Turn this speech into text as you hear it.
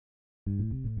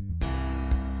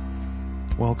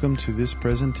Welcome to this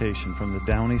presentation from the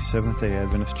Downey Seventh-day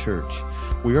Adventist Church.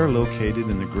 We are located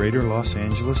in the greater Los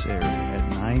Angeles area at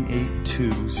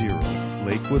 9820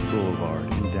 Lakewood Boulevard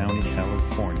in Downey,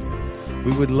 California.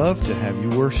 We would love to have you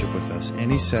worship with us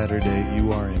any Saturday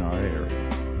you are in our area.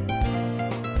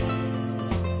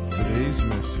 Today's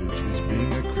message is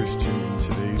being a Christian in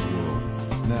today's world.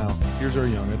 Now, here's our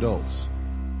young adults.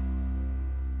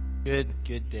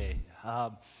 Good day.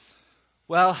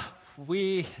 Well,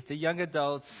 we, the young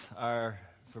adults, are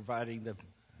providing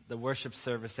the worship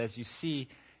service, as you see,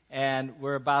 and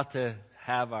we're about to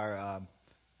have our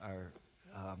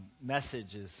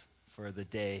messages for the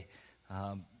day,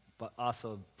 but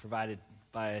also provided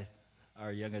by our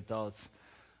young adults.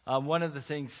 One of the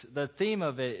things, the theme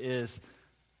of it is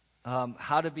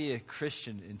how to be a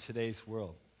Christian in today's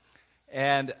world.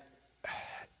 And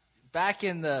back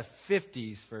in the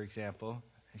 50s, for example,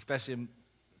 especially in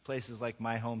places like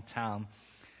my hometown,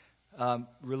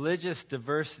 religious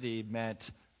diversity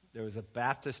meant there was a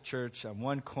Baptist church on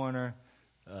one corner,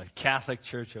 a Catholic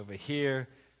church over here,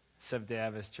 Seventh-day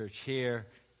Adventist church here,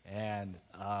 and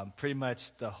pretty much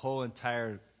the whole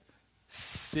entire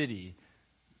city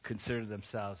considered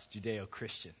themselves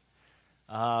Judeo-Christian.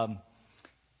 Now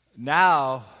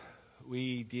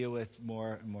we deal with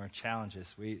more and more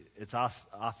challenges. It's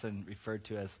often referred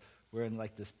to as we're in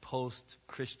like this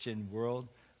post-Christian world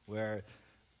where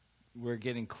we're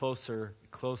getting closer.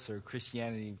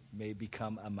 Christianity may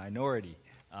become a minority,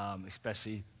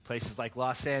 especially places like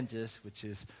Los Angeles, which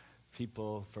is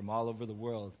people from all over the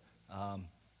world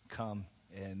come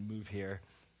and move here,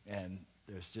 and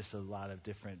there's just a lot of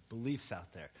different beliefs out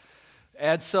there.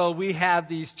 And so we have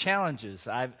these challenges.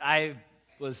 I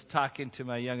was talking to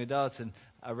my young adults, and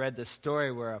I read this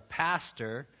story where a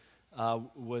pastor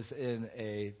was in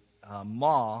a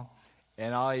mall,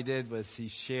 and all he did was he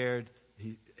shared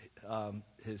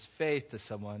his faith to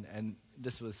someone, and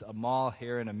this was a mall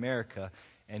here in America,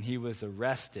 and he was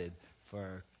arrested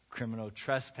for criminal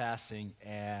trespassing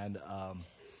and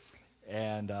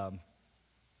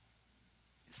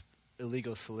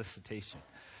illegal solicitation.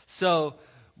 So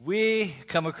we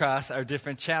come across our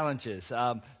different challenges.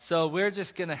 So we're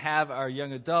just going to have our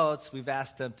young adults, we've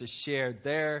asked them to share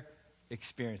their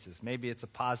experiences. Maybe it's a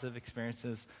positive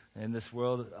experiences in this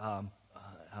world,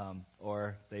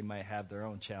 or they might have their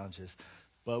own challenges.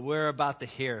 But we're about to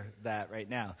hear that right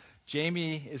now.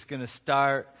 Jamie is going to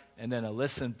start, and then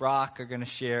Alyssa and Brock are going to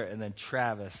share, and then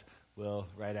Travis will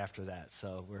right after that.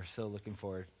 So we're so looking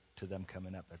forward to them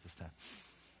coming up at this time.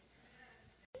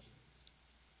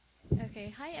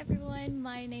 Okay, hi everyone.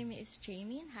 My name is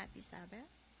Jamie, and happy Sabbath.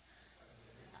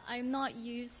 I'm not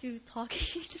used to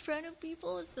talking in front of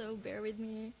people, so bear with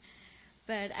me.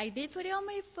 But I did put it on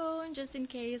my phone just in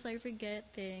case I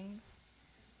forget things.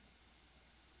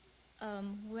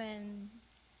 When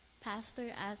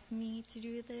Pastor asked me to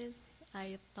do this,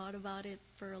 I thought about it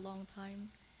for a long time.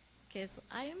 Because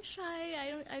I am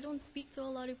shy, I don't speak to a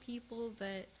lot of people,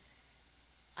 but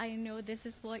I know this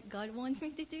is what God wants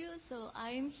me to do, so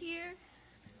I am here.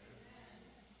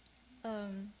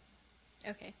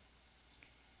 Okay.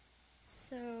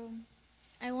 So,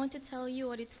 I want to tell you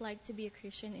what it's like to be a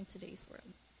Christian in today's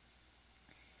world.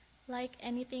 Like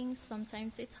anything,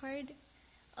 sometimes it's hard.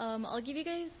 I'll give you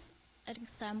guys an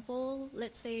example.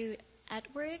 Let's say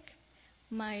at work,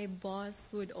 my boss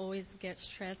would always get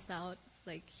stressed out.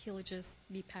 Like, he'll just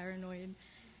be paranoid.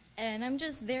 And I'm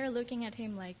just there looking at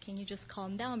him like, can you just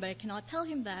calm down? But I cannot tell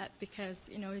him that because,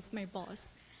 he's my boss.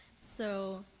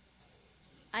 So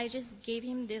I just gave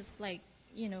him this,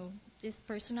 this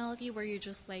personality where you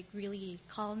just, really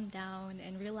calm down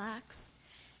and relax.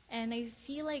 And I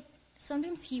feel like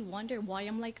sometimes he wonders why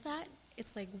I'm like that.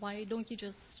 It's like, why don't you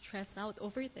just stress out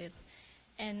over this?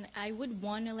 And I would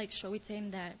want to, show it to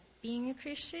him that being a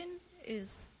Christian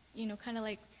is, kind of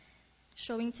like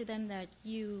showing to them that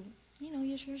you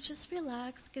just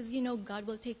relax because, God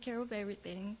will take care of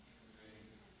everything.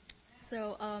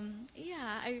 So,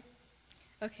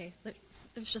 okay,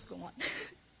 let's just go on.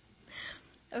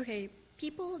 Okay,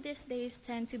 people these days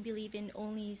tend to believe in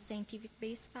only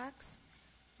scientific-based facts.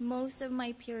 Most of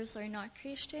my peers are not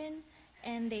Christian,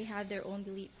 and they have their own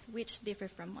beliefs, which differ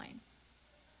from mine.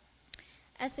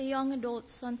 As a young adult,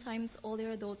 sometimes older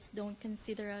adults don't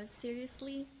consider us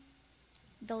seriously.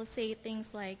 They'll say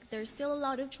things like, there's still a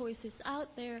lot of choices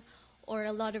out there, or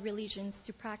a lot of religions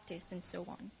to practice, and so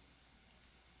on.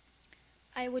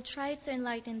 I would try to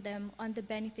enlighten them on the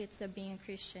benefits of being a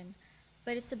Christian,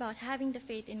 but it's about having the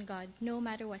faith in God no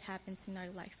matter what happens in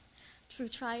our life, through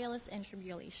trials and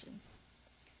tribulations.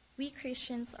 We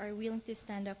Christians are willing to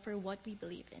stand up for what we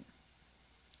believe in.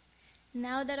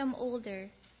 Now that I'm older,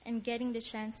 and getting the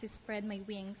chance to spread my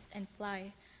wings and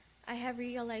fly, I have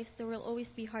realized there will always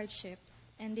be hardships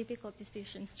and difficult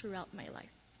decisions throughout my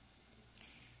life.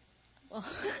 Well,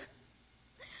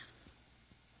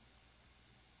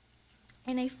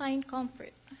 and I find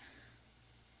comfort.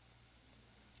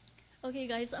 Okay,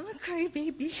 guys, I'm a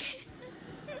crybaby.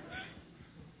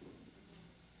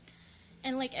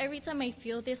 And like every time I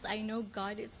feel this, I know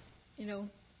God is,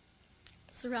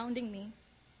 surrounding me.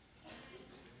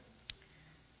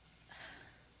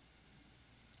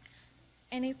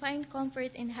 And I find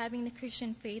comfort in having the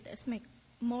Christian faith as my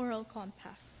moral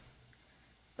compass.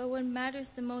 But what matters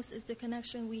the most is the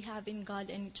connection we have in God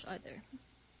and each other.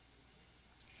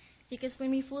 Because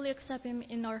when we fully accept Him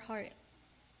in our heart,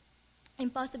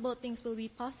 impossible things will be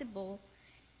possible,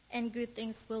 and good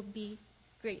things will be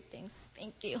great things.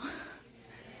 Thank you.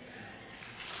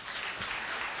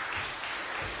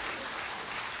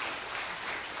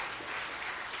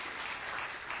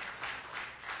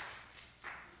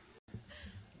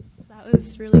 That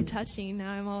was really touching.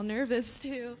 Now I'm all nervous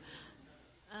too.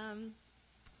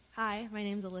 Hi, my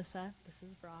name's Alyssa. This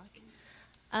is Brock.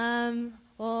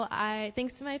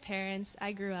 Thanks to my parents,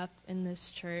 I grew up in this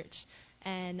church,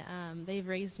 and they've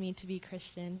raised me to be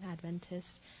Christian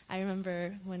Adventist. I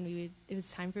remember when it was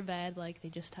time for bed, like they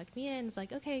just tucked me in. It's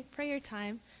like, okay, prayer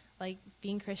time. Like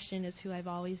being Christian is who I've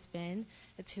always been.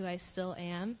 It's who I still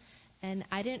am. And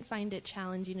I didn't find it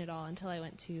challenging at all until I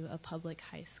went to a public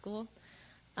high school.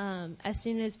 As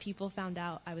soon as people found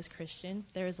out I was Christian,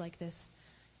 there was like this,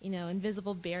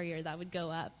 invisible barrier that would go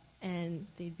up, and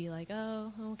they'd be like,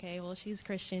 oh, okay, well, she's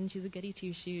Christian, she's a goody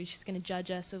two-shoes, she's going to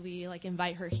judge us if we like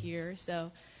invite her here.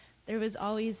 So there was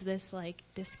always this like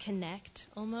disconnect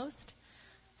almost.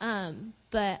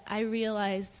 But I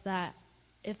realized that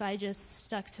if I just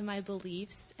stuck to my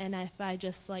beliefs, and if I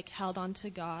just like held on to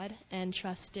God and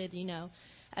trusted,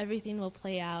 everything will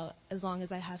play out as long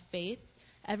as I have faith,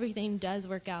 everything does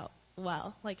work out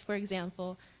well. Like, for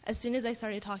example, as soon as I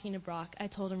started talking to Brock, I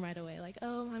told him right away, like,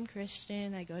 oh, I'm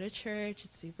Christian, I go to church,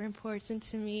 it's super important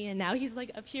to me, and now he's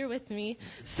like up here with me.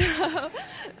 So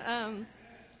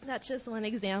that's just one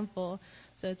example.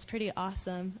 So it's pretty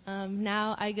awesome.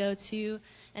 Now I go to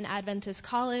an Adventist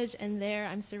college, and there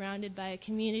I'm surrounded by a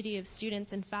community of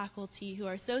students and faculty who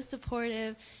are so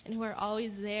supportive and who are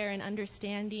always there and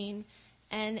understanding.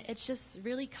 And it's just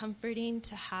really comforting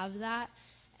to have that.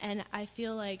 And I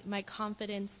feel like my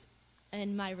confidence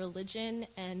in my religion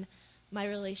and my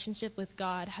relationship with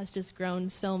God has just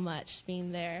grown so much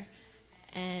being there.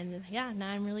 And yeah, now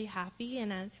I'm really happy,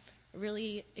 and I'm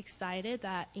really excited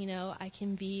that, I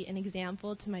can be an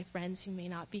example to my friends who may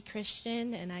not be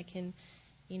Christian, and I can,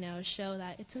 show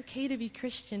that it's okay to be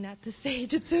Christian at this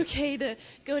age. It's okay to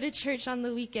go to church on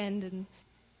the weekend. And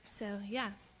so,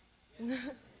 yeah.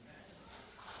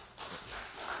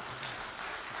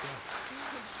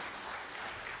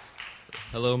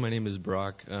 Hello, my name is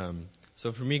Brock.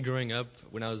 So for me, growing up,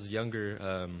 when I was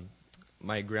younger,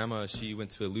 my grandma, she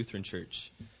went to a Lutheran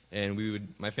church, and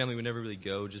my family would never really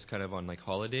go, just kind of on like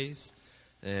holidays.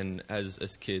 And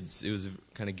as kids, it was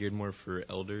kind of geared more for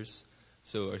elders,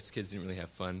 so us kids didn't really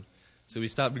have fun. So we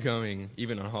stopped going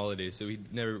even on holidays, so we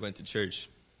never went to church.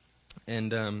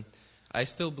 And I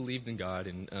still believed in God,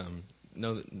 and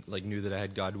knew that I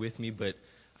had God with me, but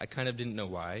I kind of didn't know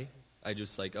why. I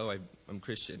just I'm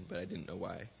Christian, but I didn't know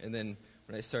why. And then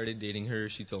when I started dating her,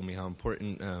 she told me how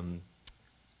important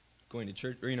going to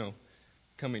church, or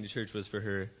coming to church was for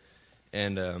her.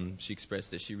 And she expressed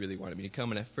that she really wanted me to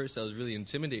come. And at first, I was really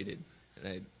intimidated,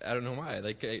 and I don't know why.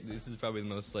 This is probably the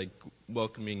most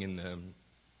welcoming and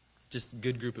just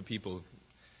good group of people.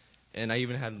 And I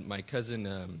even had my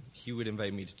cousin. He would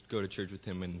invite me to go to church with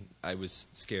him, and I was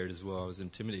scared as well. I was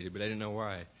intimidated, but I didn't know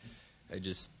why. I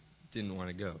just didn't want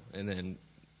to go. And then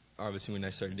obviously when I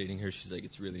started dating her, she's like,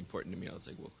 it's really important to me. I was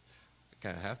like, well, I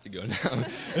kind of have to go now.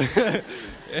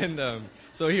 And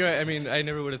so here, I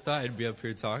never would have thought I'd be up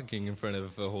here talking in front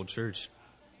of a whole church.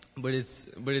 But it's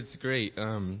great.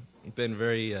 It's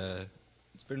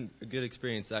been a good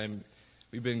experience.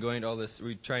 We've been going to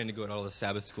we're trying to go to all the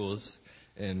Sabbath schools,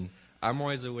 and I'm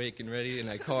always awake and ready, and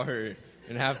I call her,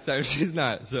 and half the time she's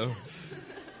not. So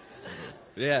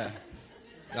yeah.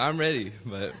 I'm ready,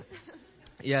 but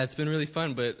yeah, it's been really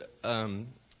fun. But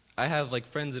I have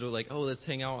friends that are like, oh, let's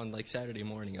hang out on Saturday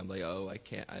morning. I'm like, oh, I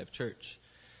can't, I have church.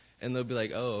 And they'll be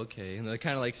like, oh, okay. And they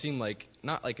kind of seem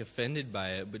not offended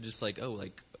by it, but just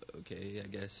okay, I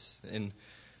guess. And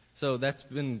so that's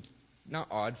been not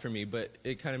odd for me, but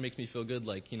it kind of makes me feel good.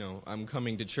 I'm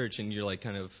coming to church and you're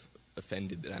kind of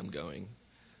offended that I'm going.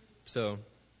 So,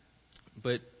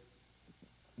 but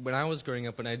when I was growing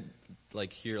up, when I'd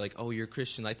like hear like, oh, you're a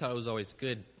Christian, I thought it was always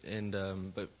good, and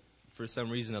but for some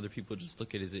reason other people just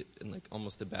look at it in like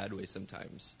almost a bad way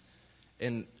sometimes.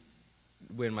 And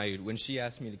when she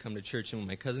asked me to come to church and when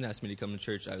my cousin asked me to come to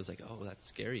church, I was like, oh, that's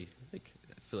scary. Like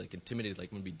I feel like intimidated,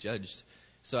 like I'm gonna be judged.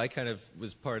 So I kind of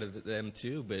was part of them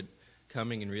too, but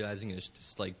coming and realizing it's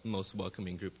just like the most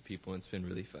welcoming group of people, and it's been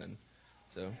really fun.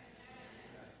 So.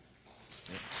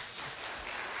 Yeah.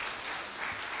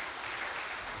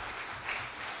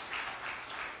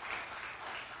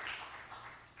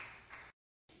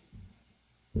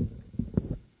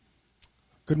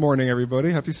 Good morning,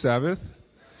 everybody. Happy Sabbath.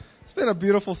 It's been a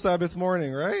beautiful Sabbath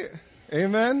morning, right?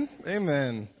 Amen?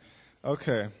 Amen.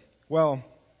 Okay. Well,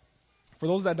 for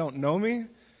those that don't know me,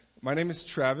 my name is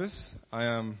Travis. I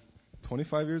am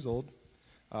 25 years old.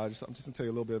 I'm just going to tell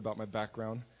you a little bit about my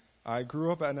background. I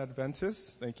grew up at an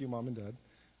Adventist. Thank you, Mom and Dad.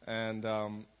 And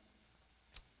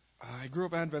I grew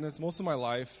up at Adventist most of my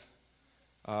life.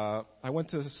 I went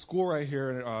to school right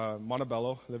here in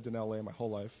Montebello. Lived in LA my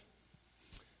whole life.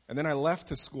 And then I left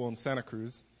to school in Santa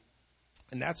Cruz,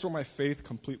 and that's where my faith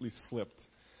completely slipped.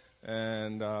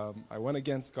 And I went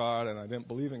against God, and I didn't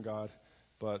believe in God.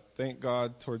 But thank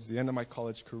God, towards the end of my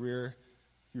college career,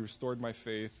 He restored my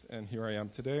faith, and here I am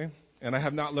today. And I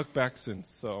have not looked back since,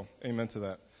 so amen to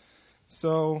that.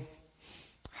 So,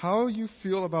 how you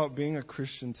feel about being a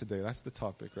Christian today? That's the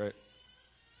topic, right?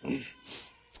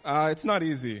 It's not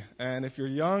easy, and if you're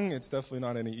young, it's definitely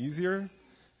not any easier.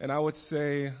 And I would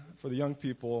say, for the young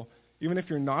people, even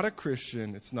if you're not a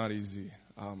Christian, it's not easy.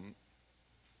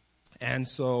 And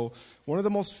so, one of the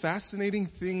most fascinating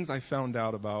things I found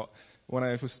out about when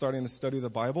I was starting to study the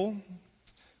Bible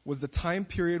was the time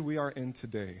period we are in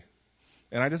today.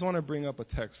 And I just want to bring up a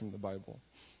text from the Bible.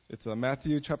 It's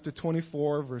Matthew chapter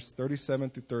 24, verse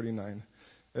 37 through 39.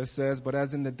 It says, "But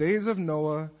as in the days of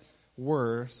Noah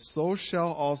were, so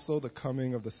shall also the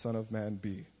coming of the Son of Man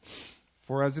be.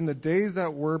 For as in the days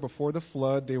that were before the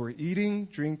flood, they were eating,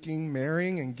 drinking,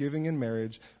 marrying, and giving in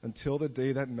marriage until the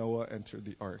day that Noah entered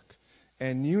the ark.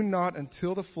 And knew not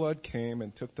until the flood came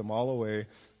and took them all away,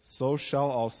 so shall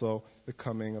also the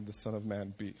coming of the Son of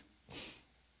Man be."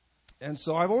 And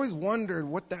so I've always wondered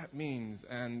what that means.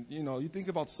 And, you think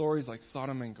about stories like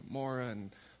Sodom and Gomorrah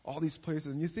and all these places,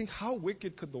 and you think, how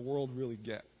wicked could the world really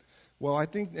get? Well, I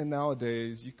think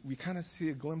nowadays we kind of see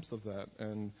a glimpse of that.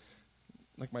 And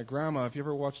like my grandma, if you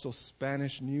ever watch those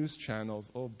Spanish news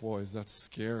channels, oh boys, that's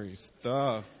scary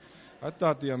stuff. I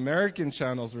thought the American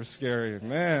channels were scary.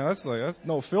 Man, that's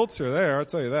no filter there, I'll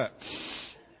tell you that.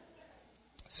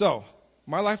 So,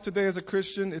 my life today as a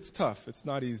Christian, it's tough. It's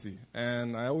not easy.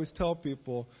 And I always tell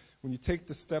people, when you take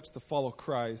the steps to follow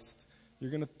Christ,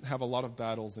 you're going to have a lot of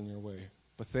battles in your way.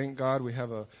 But thank God we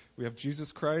have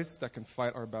Jesus Christ that can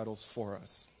fight our battles for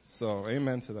us. So,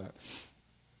 amen to that.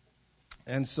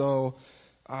 And so,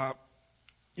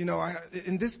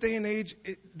 in this day and age,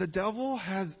 the devil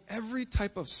has every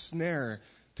type of snare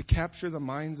to capture the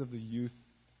minds of the youth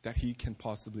that he can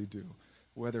possibly do.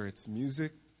 Whether it's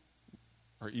music,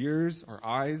 our ears, our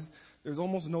eyes. There's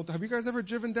almost no... Have you guys ever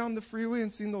driven down the freeway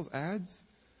and seen those ads?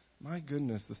 My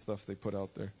goodness, the stuff they put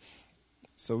out there.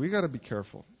 So we got to be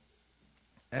careful.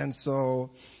 And so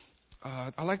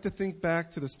I like to think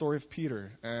back to the story of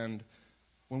Peter. And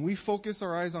when we focus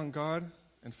our eyes on God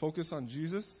and focus on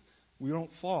Jesus, we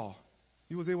don't fall.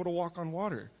 He was able to walk on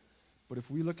water. But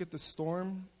if we look at the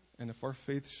storm and if our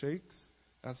faith shakes,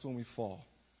 that's when we fall.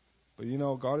 But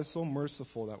God is so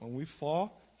merciful that when we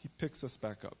fall, He picks us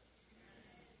back up.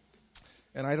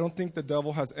 And I don't think the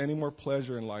devil has any more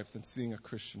pleasure in life than seeing a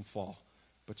Christian fall.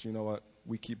 But you know what?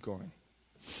 We keep going.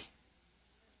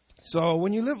 So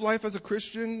when you live life as a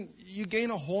Christian, you gain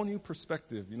a whole new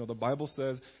perspective. The Bible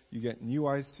says you get new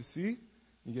eyes to see,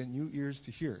 you get new ears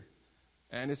to hear.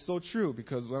 And it's so true,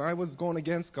 because when I was going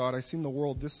against God, I seen the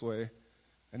world this way.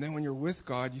 And then when you're with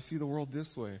God, you see the world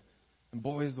this way. And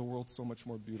boy, is the world so much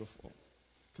more beautiful.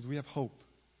 Because we have hope.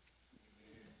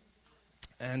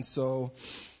 And so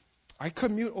I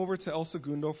commute over to El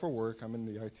Segundo for work. I'm in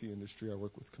the IT industry. I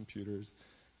work with computers.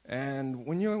 And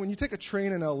when you take a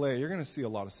train in LA, you're going to see a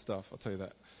lot of stuff, I'll tell you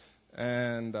that.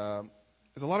 And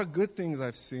there's a lot of good things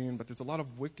I've seen, but there's a lot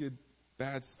of wicked,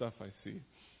 bad stuff I see.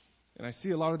 And I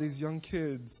see a lot of these young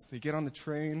kids, they get on the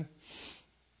train,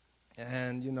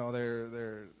 and,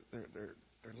 they're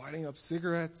lighting up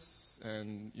cigarettes,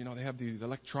 and, they have these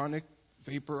electronic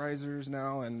vaporizers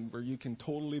now, and where you can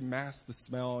totally mask the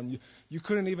smell, and you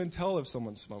couldn't even tell if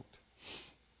someone smoked.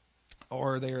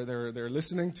 Or they're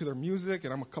listening to their music,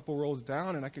 and I'm a couple rows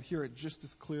down, and I could hear it just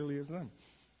as clearly as them,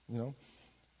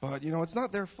 But, it's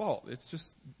not their fault. It's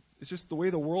just the way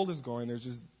the world is going. There's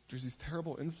just there's these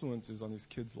terrible influences on these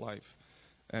kids' life.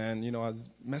 And, as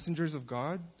messengers of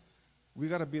God, we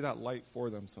got to be that light for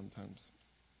them sometimes.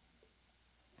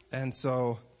 And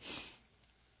so,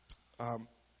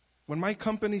 when my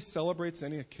company celebrates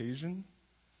any occasion,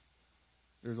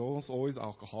 there's almost always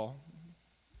alcohol.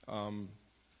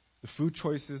 The food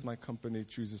choices my company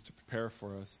chooses to prepare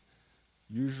for us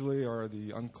usually are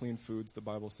the unclean foods the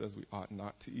Bible says we ought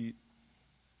not to eat.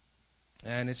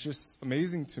 And it's just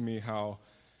amazing to me how,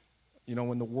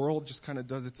 when the world just kind of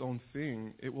does its own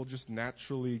thing, it will just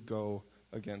naturally go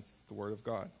against the Word of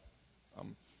God.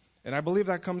 And I believe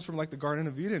that comes from like the Garden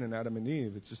of Eden and Adam and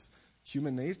Eve. It's just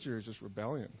human nature is just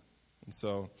rebellion. And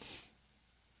so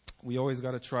we always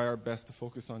got to try our best to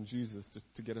focus on Jesus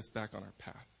to get us back on our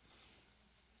path.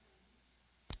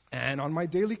 And on my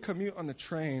daily commute on the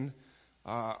train,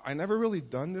 I never really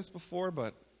done this before,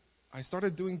 but I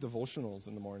started doing devotionals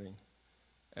in the morning.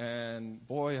 And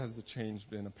boy, has the change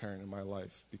been apparent in my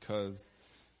life, because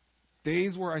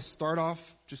days where I start off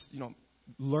just,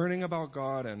 learning about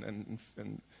God and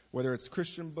whether it's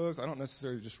Christian books, I don't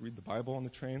necessarily just read the Bible on the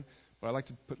train, but I like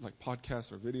to put like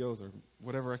podcasts or videos or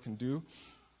whatever I can do.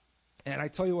 And I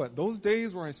tell you what, those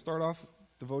days where I start off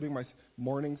devoting my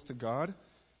mornings to God,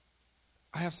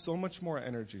 I have so much more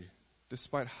energy,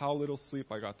 despite how little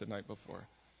sleep I got the night before.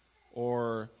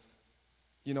 Or,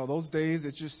 those days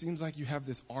it just seems like you have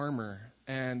this armor,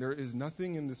 and there is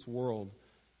nothing in this world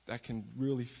that can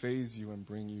really phase you and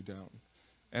bring you down.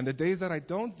 And the days that I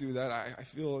don't do that, I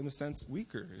feel, in a sense,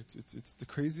 weaker. It's the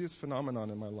craziest phenomenon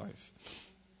in my life.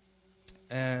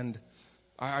 And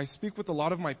I speak with a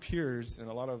lot of my peers and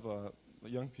a lot of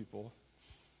young people.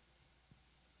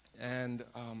 And,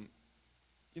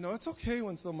 it's okay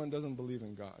when someone doesn't believe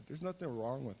in God. There's nothing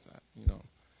wrong with that,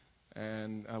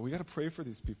 And we got to pray for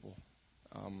these people.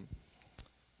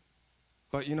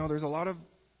 But, there's a lot of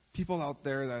people out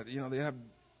there that, they have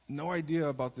no idea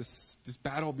about this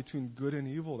battle between good and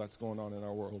evil that's going on in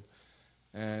our world.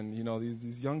 And,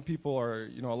 these young people are,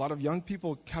 a lot of young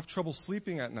people have trouble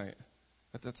sleeping at night.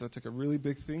 That's like a really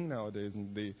big thing nowadays.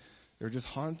 And they're just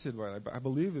haunted by it. I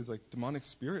believe it's like demonic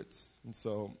spirits. And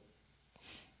so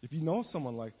if you know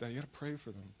someone like that, you got to pray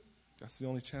for them. That's the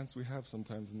only chance we have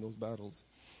sometimes in those battles.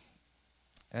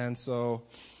 And so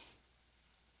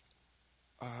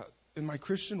in my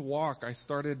Christian walk, I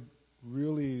started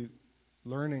really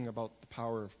learning about the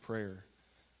power of prayer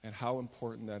and how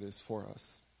important that is for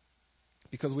us.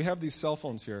 Because we have these cell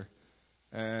phones here,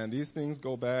 and these things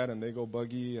go bad and they go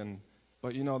buggy,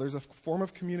 but there's a form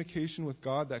of communication with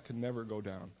God that could never go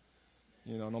down,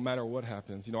 no matter what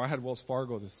happens. I had Wells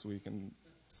Fargo this week, and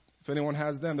if anyone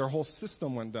has them, their whole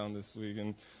system went down this week,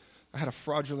 and I had a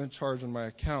fraudulent charge on my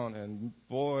account, and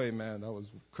boy, man, that was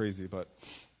crazy. But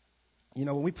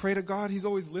when we pray to God, He's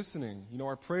always listening.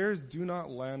 Our prayers do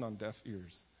not land on deaf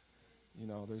ears.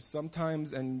 There's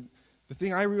sometimes, and the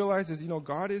thing I realize is,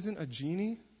 God isn't a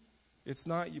genie. It's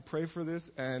not you pray for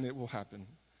this and it will happen.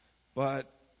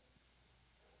 But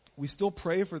we still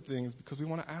pray for things because we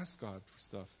want to ask God for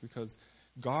stuff, because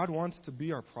God wants to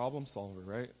be our problem solver,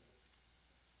 right?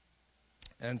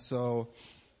 And so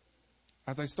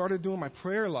as I started doing my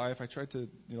prayer life, I tried to,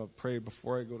 pray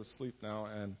before I go to sleep now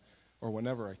or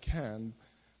whenever I can.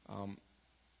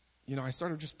 I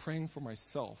started just praying for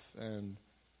myself, and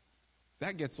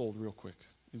that gets old real quick,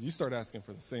 because you start asking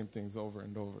for the same things over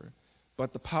and over.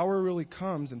 But the power really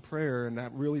comes in prayer, and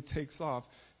that really takes off,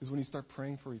 is when you start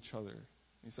praying for each other.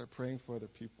 You start praying for other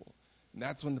people. And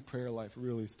that's when the prayer life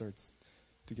really starts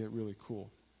to get really cool.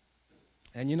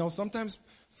 And sometimes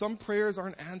some prayers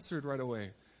aren't answered right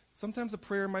away. Sometimes a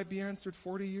prayer might be answered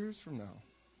 40 years from now.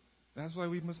 That's why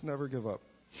we must never give up.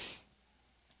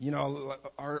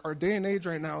 Our day and age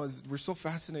right now is, we're so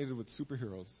fascinated with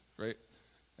superheroes, right?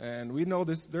 And we know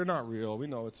they're not real. We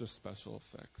know it's just special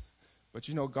effects. But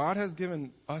God has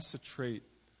given us a trait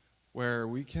where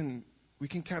we can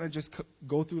kind of just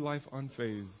go through life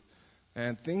unfazed.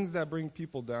 And things that bring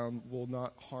people down will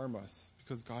not harm us,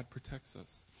 because God protects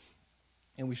us.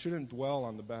 And we shouldn't dwell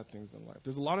on the bad things in life.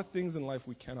 There's a lot of things in life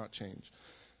we cannot change.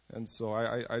 And so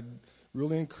I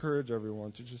really encourage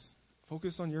everyone to just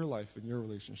focus on your life and your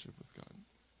relationship with God.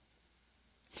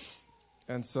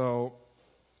 And so,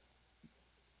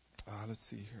 let's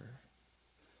see here.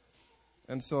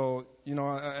 And so,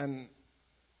 and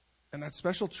that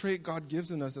special trait God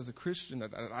gives in us as a Christian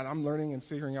that I'm learning and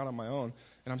figuring out on my own.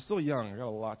 And I'm still young. I got a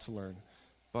lot to learn.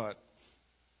 But,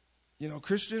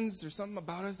 Christians, there's something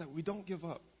about us that we don't give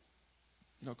up.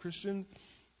 Christian,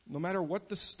 no matter what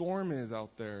the storm is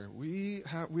out there, we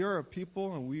are a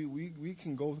people, and we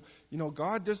can go.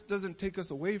 God just doesn't take us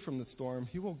away from the storm.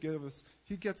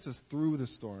 He gets us through the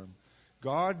storm.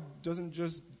 God doesn't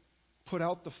just put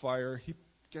out the fire, He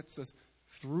gets us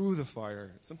through the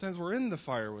fire. Sometimes we're in the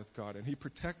fire with God, and He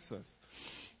protects us.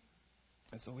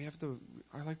 And so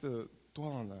I like to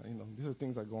dwell on that. These are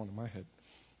things that go into my head.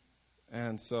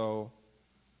 And so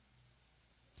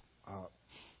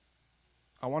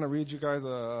I want to read you guys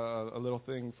a little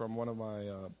thing from one of my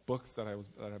books that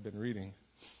I've been reading.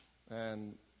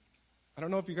 And I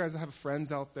don't know if you guys have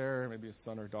friends out there, maybe a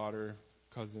son or daughter,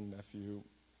 cousin, nephew,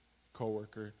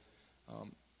 coworker.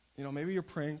 Maybe you're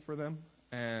praying for them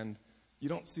and you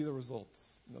don't see the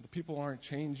results. The people aren't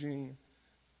changing.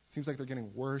 It seems like they're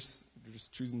getting worse. They're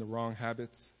just choosing the wrong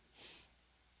habits.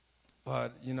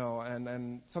 But,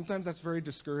 and sometimes that's very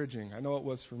discouraging. I know it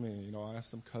was for me. I have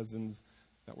some cousins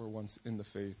that were once in the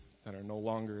faith that are no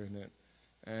longer in it.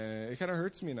 And it kind of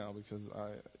hurts me now because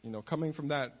coming from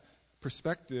that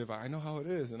perspective, I know how it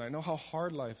is, and I know how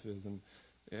hard life is. And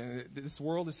this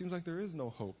world, it seems like there is no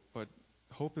hope, but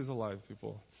hope is alive,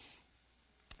 people.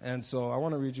 And so I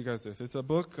want to read you guys this. It's a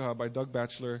book by Doug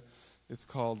Batchelor. It's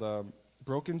called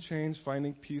Broken Chains,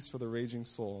 Finding Peace for the Raging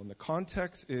Soul. And the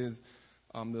context is,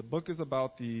 the book is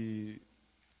about the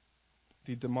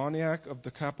demoniac of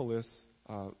Decapolis.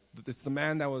 It's the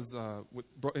man that was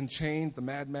in chains, the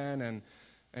madman,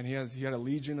 and he had a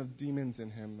legion of demons in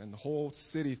him, and the whole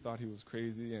city thought he was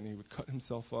crazy, and he would cut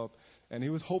himself up, and he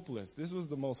was hopeless. This was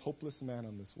the most hopeless man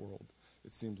on this world,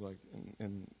 it seems like,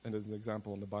 and as an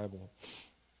example in the Bible.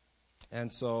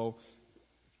 And so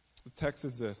the text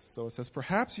is this. So it says,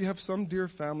 perhaps you have some dear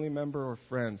family member or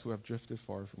friends who have drifted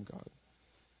far from God.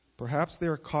 Perhaps they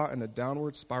are caught in a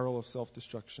downward spiral of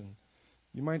self-destruction.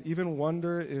 You might even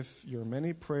wonder if your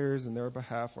many prayers in their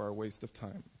behalf are a waste of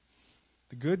time.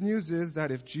 The good news is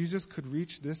that if Jesus could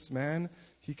reach this man,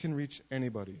 He can reach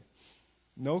anybody.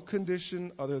 No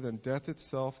condition other than death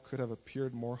itself could have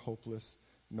appeared more hopeless,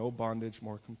 no bondage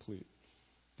more complete.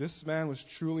 This man was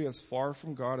truly as far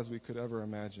from God as we could ever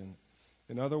imagine.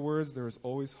 In other words, there is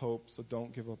always hope, so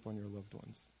don't give up on your loved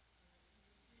ones.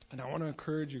 And I want to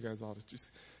encourage you guys all to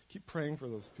just keep praying for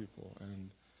those people.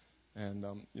 And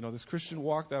this Christian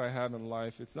walk that I have in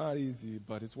life, it's not easy,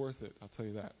 but it's worth it. I'll tell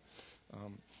you that.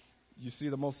 You see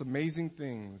the most amazing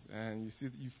things, and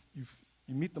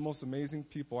you meet the most amazing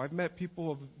people. I've met people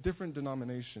of different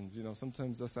denominations.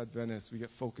 Sometimes us Adventists, we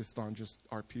get focused on just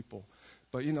our people.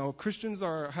 But, Christians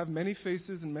have many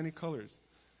faces and many colors.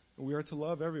 And we are to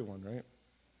love everyone, right?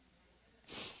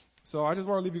 So I just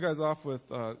want to leave you guys off with,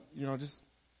 let's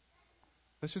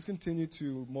just continue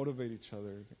to motivate each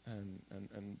other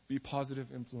and be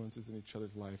positive influences in each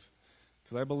other's life.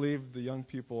 Because I believe the young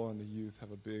people and the youth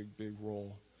have a big, big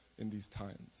role in these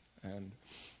times. And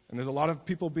there's a lot of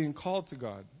people being called to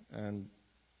God. And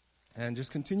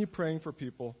just continue praying for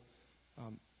people.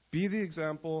 Be the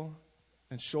example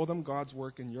and show them God's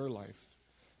work in your life.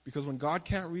 Because when God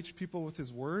can't reach people with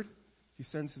His word, He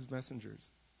sends His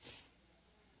messengers.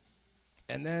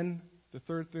 And then the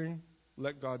third thing,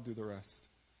 let God do the rest.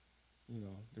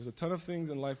 There's a ton of things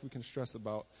in life we can stress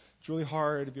about. It's really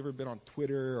hard. If you've ever been on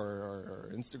Twitter or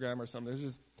Instagram or something,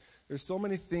 there's so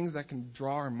many things that can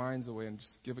draw our minds away and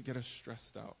just get us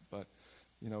stressed out. But,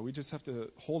 we just have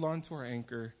to hold on to our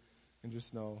anchor and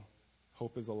just know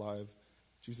hope is alive.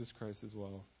 Jesus Christ as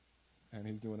well. And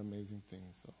He's doing amazing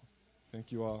things. So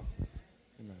thank you all.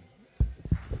 Amen.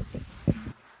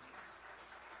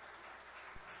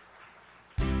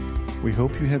 We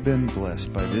hope you have been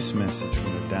blessed by this message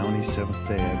from the Downey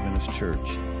Seventh-day Adventist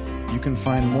Church. You can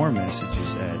find more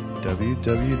messages at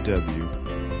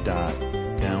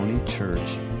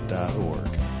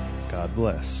www.downeychurch.org. God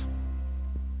bless.